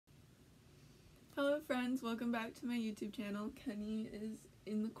Hello friends, welcome back to my YouTube channel. Kenny is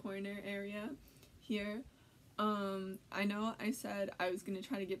in the corner area here. I know I said I was gonna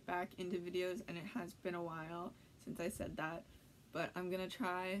try to get back into videos and it has been a while since I said that, but I'm gonna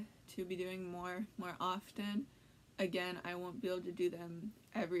try to be doing more often. Again, I won't be able to do them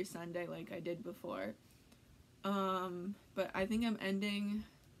every Sunday like I did before. But I think I'm ending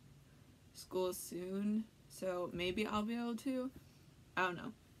school soon, so maybe I'll be able to. I don't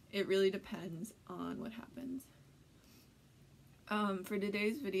know. It really depends on what happens. For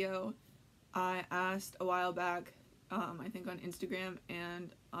today's video, I asked a while back, I think on Instagram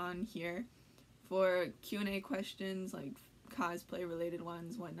and on here, for Q&A questions, like cosplay related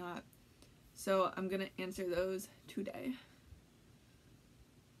ones, whatnot. So I'm gonna answer those today.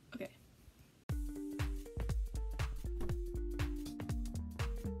 Okay.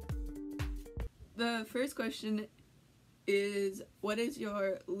 The first question is, what is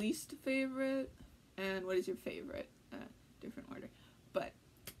your least favorite and what is your favorite? Different order. But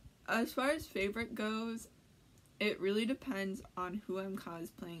as far as favorite goes, it really depends on who I'm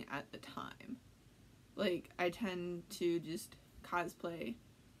cosplaying at the time. Like, I tend to just cosplay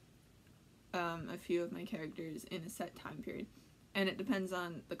a few of my characters in a set time period, and it depends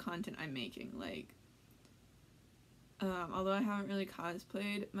on the content I'm making. Like, although I haven't really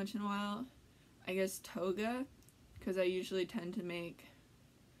cosplayed much in a while, I guess Toga, because I usually tend to make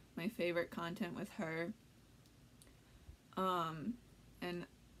my favorite content with her. And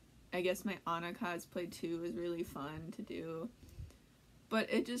I guess my Anna cosplay too is really fun to do.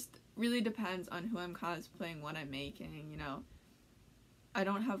 But it just really depends on who I'm cosplaying, what I'm making, you know. I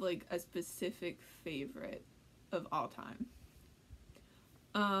don't have like a specific favorite of all time.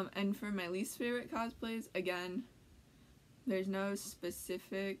 And for my least favorite cosplays, again, there's no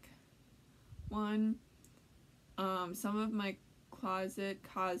specific one. Some of my closet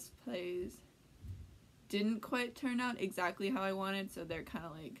cosplays didn't quite turn out exactly how I wanted, so they're kind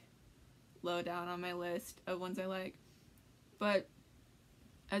of like low down on my list of ones I like. But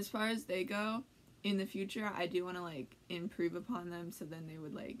as far as they go, in the future, I do want to like improve upon them so then they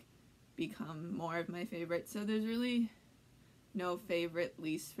would like become more of my favorite. So there's really no favorite,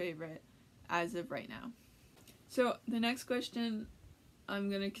 least favorite as of right now. So the next question, I'm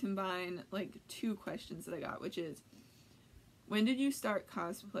gonna combine like two questions that I got, which is, when did you start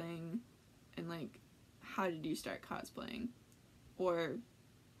cosplaying, and like, how did you start cosplaying? Or,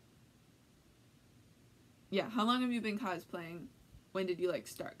 yeah, how long have you been cosplaying? When did you like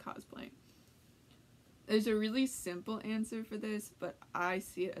start cosplaying? There's a really simple answer for this, but I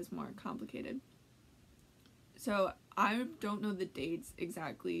see it as more complicated. So I don't know the dates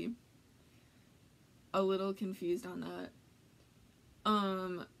exactly. A little confused on that.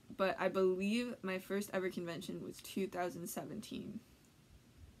 But I believe my first ever convention was 2017.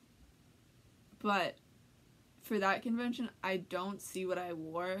 But for that convention, I don't see what I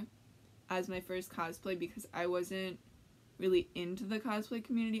wore as my first cosplay because I wasn't really into the cosplay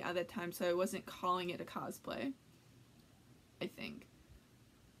community at that time, so I wasn't calling it a cosplay, I think.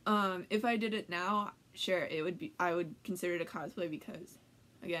 If I did it now, sure, I would consider it a cosplay because,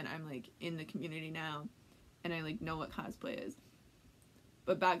 again, I'm like in the community now and I like know what cosplay is.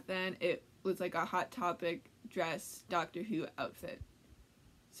 But back then, it was like a Hot Topic dress Doctor Who outfit.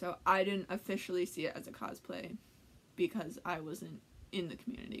 So I didn't officially see it as a cosplay because I wasn't in the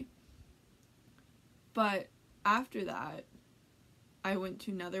community. But after that, I went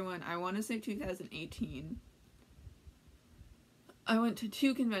to another one, I want to say 2018. I went to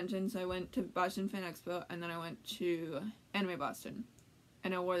two conventions. I went to Boston Fan Expo and then I went to Anime Boston.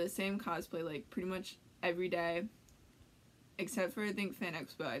 And I wore the same cosplay like pretty much every day. Except for, I think, Fan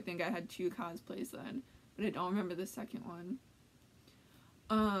Expo. I think I had two cosplays then, but I don't remember the second one.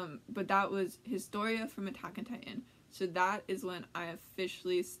 But that was Historia from Attack on Titan. So that is when I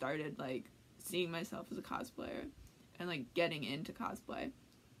officially started, like, seeing myself as a cosplayer and, like, getting into cosplay.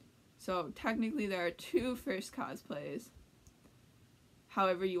 So technically there are two first cosplays,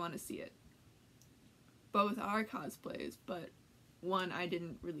 however you want to see it. Both are cosplays, but one I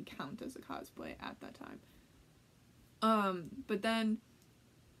didn't really count as a cosplay at that time. But then,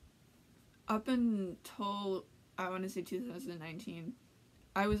 up until, I want to say 2019,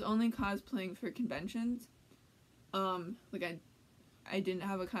 I was only cosplaying for conventions. Like, I didn't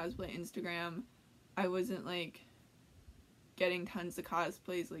have a cosplay Instagram. I wasn't, like, getting tons of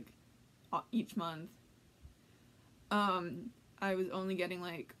cosplays, like, each month. I was only getting,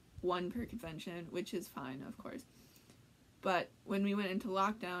 like, one per convention, which is fine, of course. But when we went into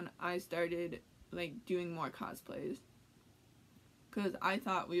lockdown, I started, like, doing more cosplays. Because I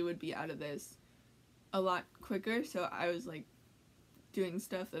thought we would be out of this a lot quicker, so I was like doing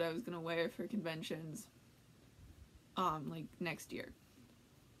stuff that I was gonna wear for conventions like next year.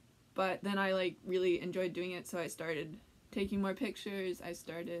 But then I like really enjoyed doing it, so I started taking more pictures. I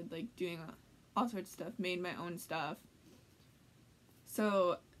started like doing all sorts of stuff, made my own stuff.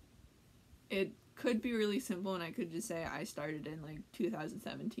 So it could be really simple, and I could just say I started in like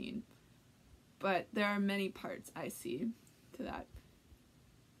 2017. But there are many parts I see to that.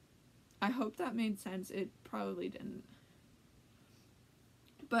 I hope that made sense. It probably didn't.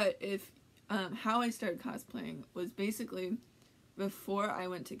 But if how I started cosplaying was basically before I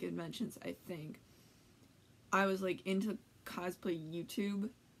went to conventions, I think. I was like into cosplay YouTube,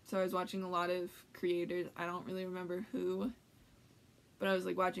 so I was watching a lot of creators. I don't really remember who, but I was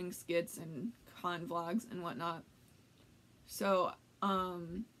like watching skits and con vlogs and whatnot. So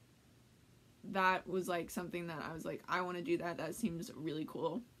that was like something that I was like, I want to do that. That seems really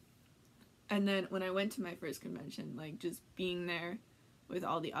cool. And then when I went to my first convention, like just being there with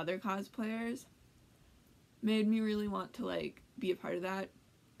all the other cosplayers made me really want to like be a part of that.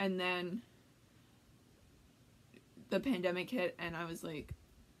 And then the pandemic hit, and I was like,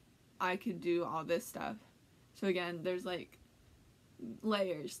 I could do all this stuff. So again, there's like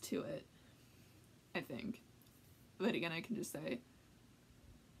layers to it, I think. But again, I can just say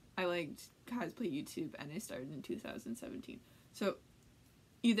I liked cosplay YouTube, and I started in 2017. So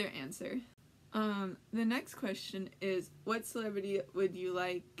either answer. The next question is, what celebrity would you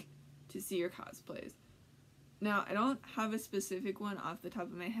like to see your cosplays? Now, I don't have a specific one off the top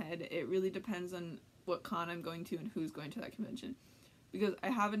of my head. It really depends on what con I'm going to and who's going to that convention. Because I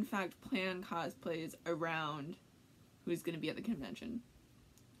have, in fact, planned cosplays around who's going to be at the convention.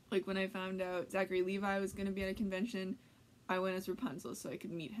 Like, when I found out Zachary Levi was going to be at a convention, I went as Rapunzel so I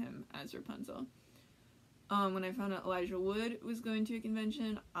could meet him as Rapunzel. When I found out Elijah Wood was going to a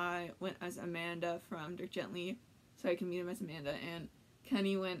convention, I went as Amanda from Dirk Gently so I could meet him as Amanda, and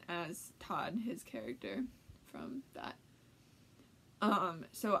Kenny went as Todd, his character from that.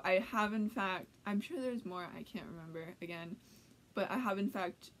 So I have, in fact, I'm sure there's more, I can't remember again, but I have, in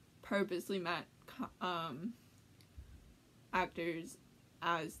fact, purposely met actors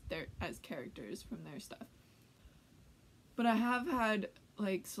as characters from their stuff. But I have had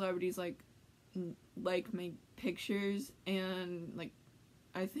like celebrities like my pictures and like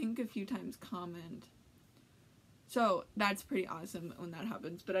I think a few times comment. So that's pretty awesome when that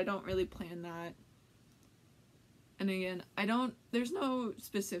happens, but I don't really plan that. And again, there's no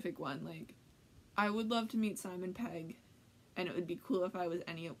specific one. Like, I would love to meet Simon Pegg, and it would be cool if I was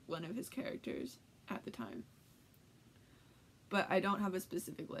any one of his characters at the time. But I don't have a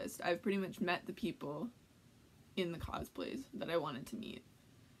specific list. I've pretty much met the people in the cosplays that I wanted to meet,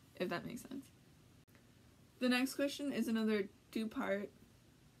 if that makes sense. The next question is another two-part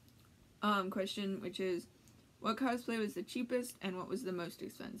question, which is, what cosplay was the cheapest and what was the most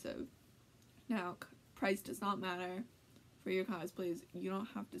expensive? Now, price does not matter for your cosplays. You don't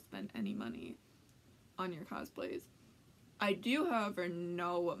have to spend any money on your cosplays. I do, however,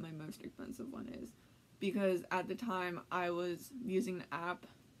 know what my most expensive one is, because at the time I was using the app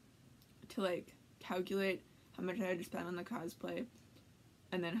to like calculate how much I had to spend on the cosplay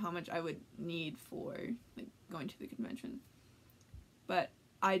and then how much I would need for like going to the convention. But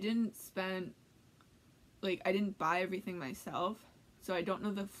I didn't buy everything myself, so I don't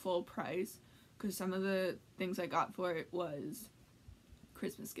know the full price, because some of the things I got for it was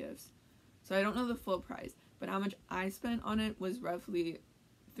Christmas gifts. So I don't know the full price, but how much I spent on it was roughly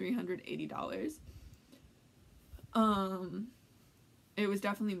 $380. It was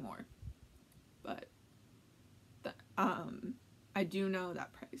definitely more, but I do know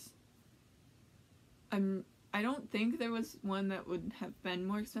that price. I don't think there was one that would have been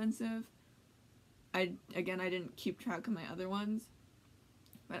more expensive. I didn't keep track of my other ones,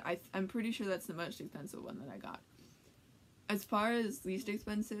 but I'm pretty sure that's the most expensive one that I got. As far as least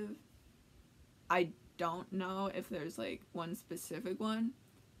expensive, I don't know if there's like one specific one,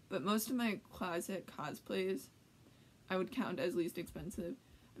 but most of my closet cosplays I would count as least expensive.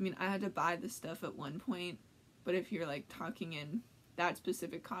 I mean, I had to buy the stuff at one point, but if you're like talking in that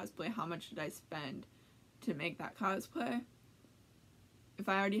specific cosplay, how much did I spend to make that cosplay? If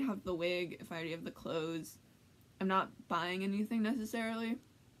I already have the wig, if I already have the clothes, I'm not buying anything necessarily,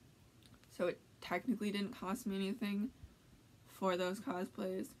 so it technically didn't cost me anything for those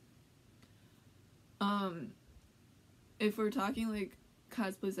cosplays. If we're talking like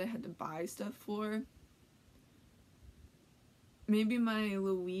cosplays I had to buy stuff for, maybe my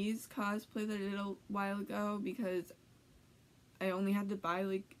Louise cosplay that I did a while ago, because I only had to buy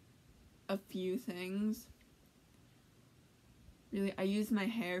like a few things. Really, I used my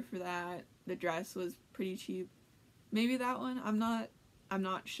hair for that. The dress was pretty cheap. Maybe that one. I'm not I'm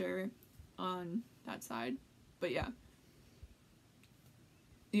not sure on that side, but yeah.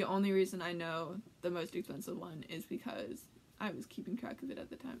 The only reason I know the most expensive one is because I was keeping track of it at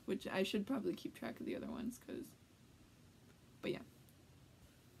the time, which I should probably keep track of the other ones, but yeah.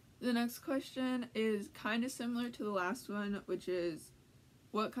 The next question is kind of similar to the last one, which is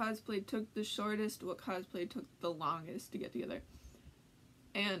what cosplay took the shortest, what cosplay took the longest to get together.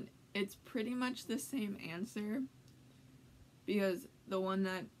 And it's pretty much the same answer, because the one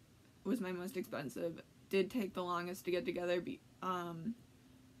that was my most expensive did take the longest to get together,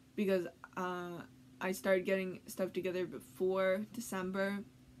 because I started getting stuff together before December,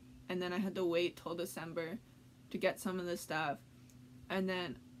 and then I had to wait till December to get some of the stuff, and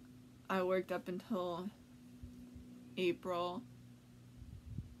then I worked up until April.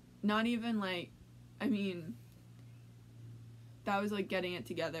 Not even like, I mean, that was like getting it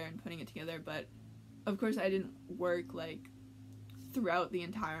together and putting it together, but of course I didn't work like throughout the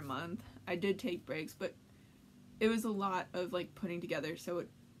entire month. I did take breaks, but it was a lot of like putting together, so it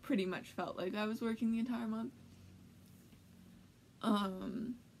pretty much felt like I was working the entire month.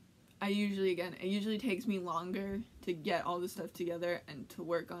 It usually takes me longer to get all the stuff together and to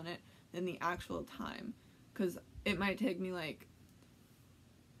work on it than the actual time, because it might take me like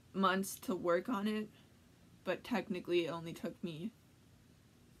months to work on it, but technically it only took me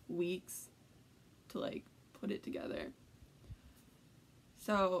weeks to like put it together.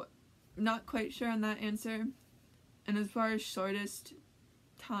 So not quite sure on that answer. And as far as shortest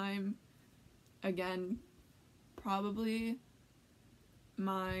time, again, probably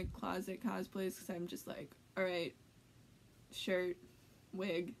my closet cosplays, because I'm just like, alright, shirt,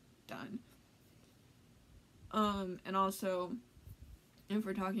 wig, done. And also, if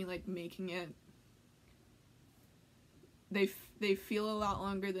we're talking like making it, they feel a lot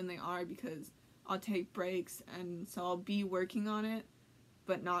longer than they are, because I'll take breaks, and so I'll be working on it,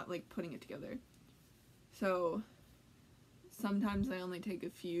 but not like putting it together. So sometimes I only take a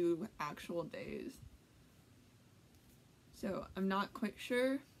few actual days. So I'm not quite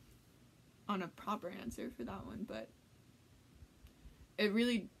sure on a proper answer for that one, but it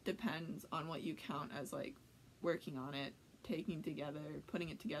really depends on what you count as like working on it, taking together, putting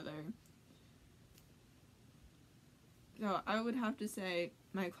it together. So I would have to say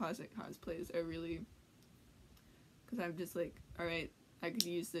my closet cosplays are really, because I'm just like, alright, I could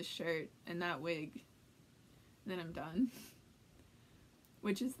use this shirt and that wig, and then I'm done.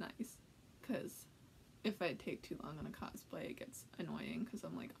 Which is nice, because if I take too long on a cosplay, it gets annoying, because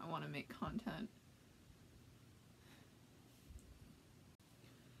I'm like, I want to make content.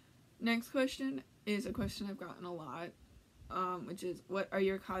 Next question is a question I've gotten a lot, which is, what are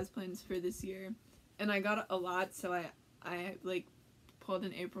your cos plans for this year? And I got a lot, so I like pulled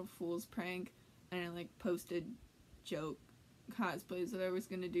an April Fool's prank, and I like posted joke cosplays that I was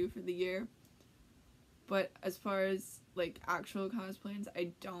gonna do for the year. But as far as like actual cosplays,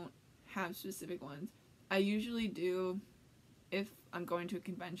 I don't have specific ones. I usually do if I'm going to a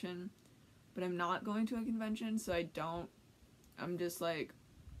convention, but I'm not going to a convention, so I'm just like,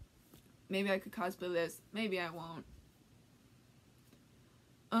 maybe I could cosplay this, maybe I won't.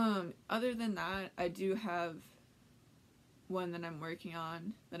 Other than that, I do have one that I'm working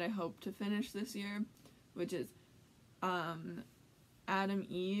on that I hope to finish this year, which is Adam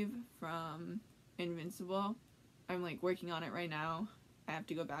Eve from Invincible. I'm like working on it right now. I have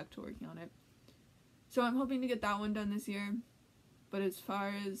to go back to working on it. So I'm hoping to get that one done this year. But as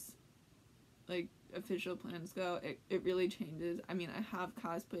far as like official plans go, it really changes. I mean, I have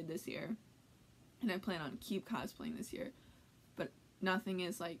cosplayed this year, and I plan on keep cosplaying this year, but nothing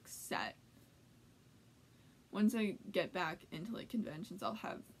is like set. Once I get back into like conventions, I'll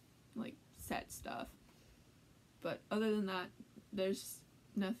have like set stuff. But other than that, there's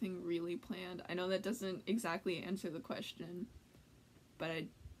nothing really planned. I know that doesn't exactly answer the question, but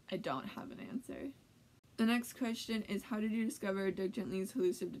I don't have an answer. The next question is, how did you discover Doug Gently's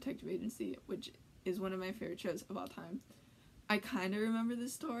Elusive Detective Agency, which is one of my favorite shows of all time. I kind of remember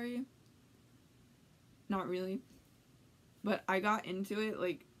this story. Not really. But I got into it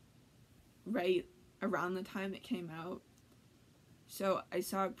like right around the time it came out. So I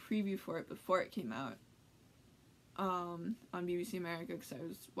saw a preview for it before it came out on BBC America, because I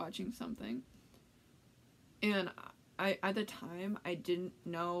was watching something. And I at the time, I didn't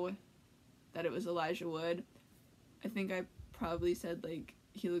know that it was Elijah Wood. I think I probably said like,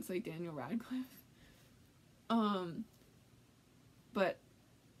 he looks like Daniel Radcliffe. But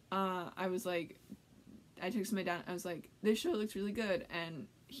I was like, I texted my dad, I was like, this show looks really good, and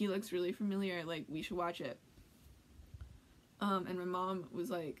he looks really familiar, like, we should watch it. And my mom was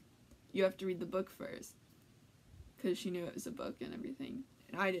like, you have to read the book first, because she knew it was a book and everything,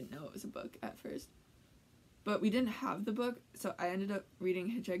 and I didn't know it was a book at first. But we didn't have the book, so I ended up reading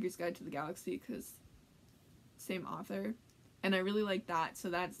Hitchhiker's Guide to the Galaxy because same author, and I really liked that, so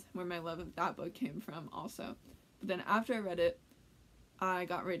that's where my love of that book came from also. But then after I read it, I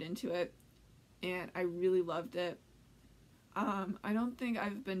got right into it, and I really loved it. I don't think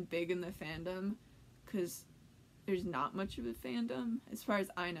I've been big in the fandom, because there's not much of a fandom, as far as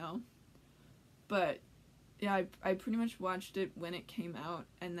I know. But, yeah, I pretty much watched it when it came out,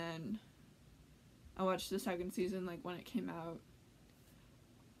 and then I watched the second season, like, when it came out.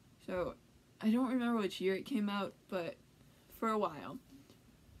 So, I don't remember which year it came out, but for a while.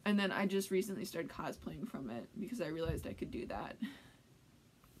 And then I just recently started cosplaying from it, because I realized I could do that.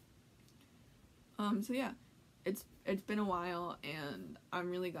 So yeah, it's been a while, and I'm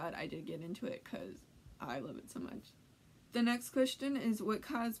really glad I did get into it, because I love it so much. The next question is, what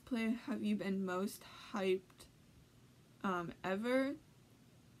cosplay have you been most hyped ever?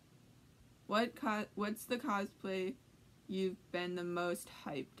 What's the cosplay you've been the most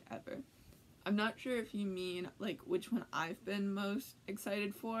hyped ever? I'm not sure if you mean, like, which one I've been most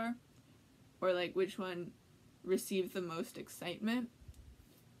excited for, or, like, which one received the most excitement.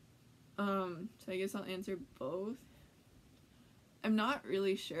 So I guess I'll answer both. I'm not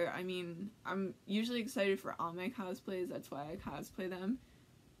really sure. I mean, I'm usually excited for all my cosplays, that's why I cosplay them.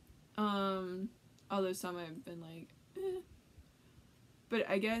 Although some I've been like, eh. But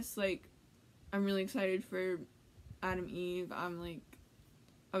I guess, like, I'm really excited for Adam Eve.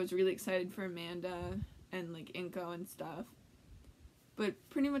 I was really excited for Amanda and, like, Inko and stuff. But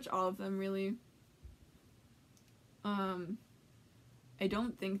pretty much all of them, really. I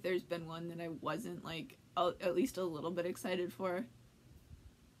don't think there's been one that I wasn't, like, at least a little bit excited for.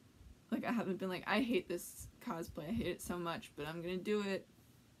 Like, I haven't been like, I hate this cosplay, I hate it so much, but I'm gonna do it.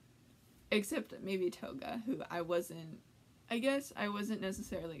 Except maybe Toga, who I wasn't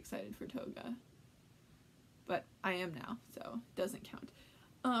necessarily excited for Toga. But I am now, so it doesn't count.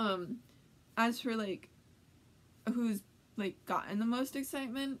 As for, like, who's, like, gotten the most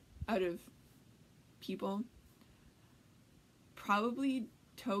excitement out of people, probably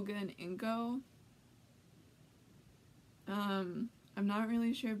Toga and Inko. I'm not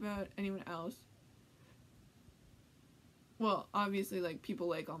really sure about anyone else. Well, obviously, like, people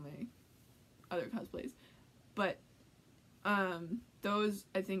like all my other cosplays, but those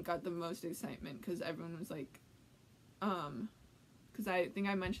I think got the most excitement, because everyone was like, because I think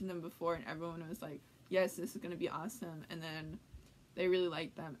I mentioned them before, and everyone was like, yes, this is gonna be awesome, and then they really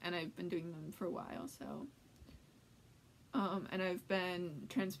liked them, and I've been doing them for a while, so and I've been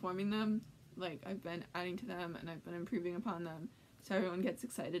transforming them, like, I've been adding to them, and I've been improving upon them, so everyone gets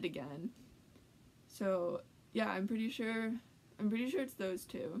excited again. So yeah, I'm pretty sure it's those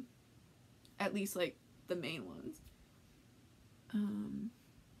two, at least, like, the main ones.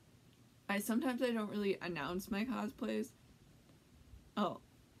 Sometimes I don't really announce my cosplays. Oh,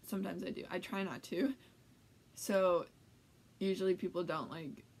 sometimes I do. I try not to. So usually people don't,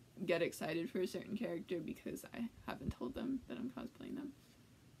 like, get excited for a certain character because I haven't told them that I'm cosplaying them.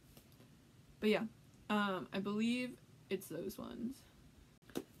 But yeah, I believe it's those ones.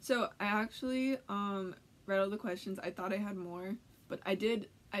 So I actually read all the questions. I thought I had more, but I did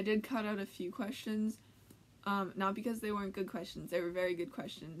cut out a few questions. Not because they weren't good questions. They were very good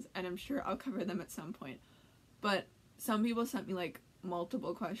questions, and I'm sure I'll cover them at some point. But some people sent me, like,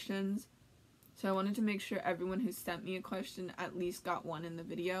 multiple questions, so I wanted to make sure everyone who sent me a question at least got one in the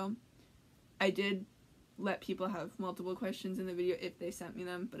video. I did let people have multiple questions in the video if they sent me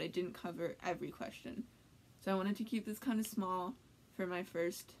them, but I didn't cover every question. So I wanted to keep this kind of small for my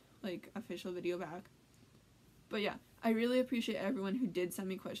first, like, official video back. But yeah, I really appreciate everyone who did send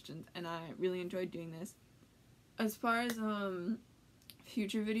me questions, and I really enjoyed doing this. As far as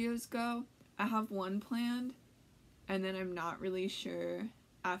future videos go, I have one planned, and then I'm not really sure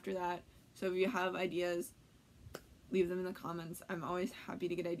after that. So if you have ideas, leave them in the comments. I'm always happy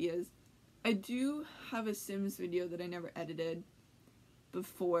to get ideas. I do have a Sims video that I never edited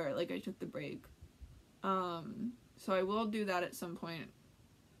before, like, I took the break. So I will do that at some point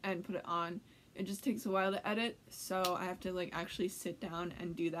and put it on. It just takes a while to edit, so I have to, like, actually sit down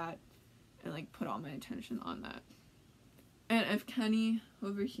and do that and, like, put all my attention on that. And if Kenny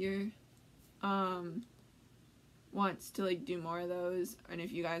over here wants to, like, do more of those, and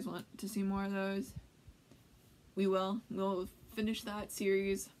if you guys want to see more of those, we'll finish that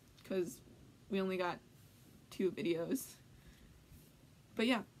series, because we only got 2 videos. But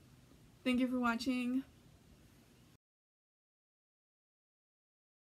yeah, thank you for watching.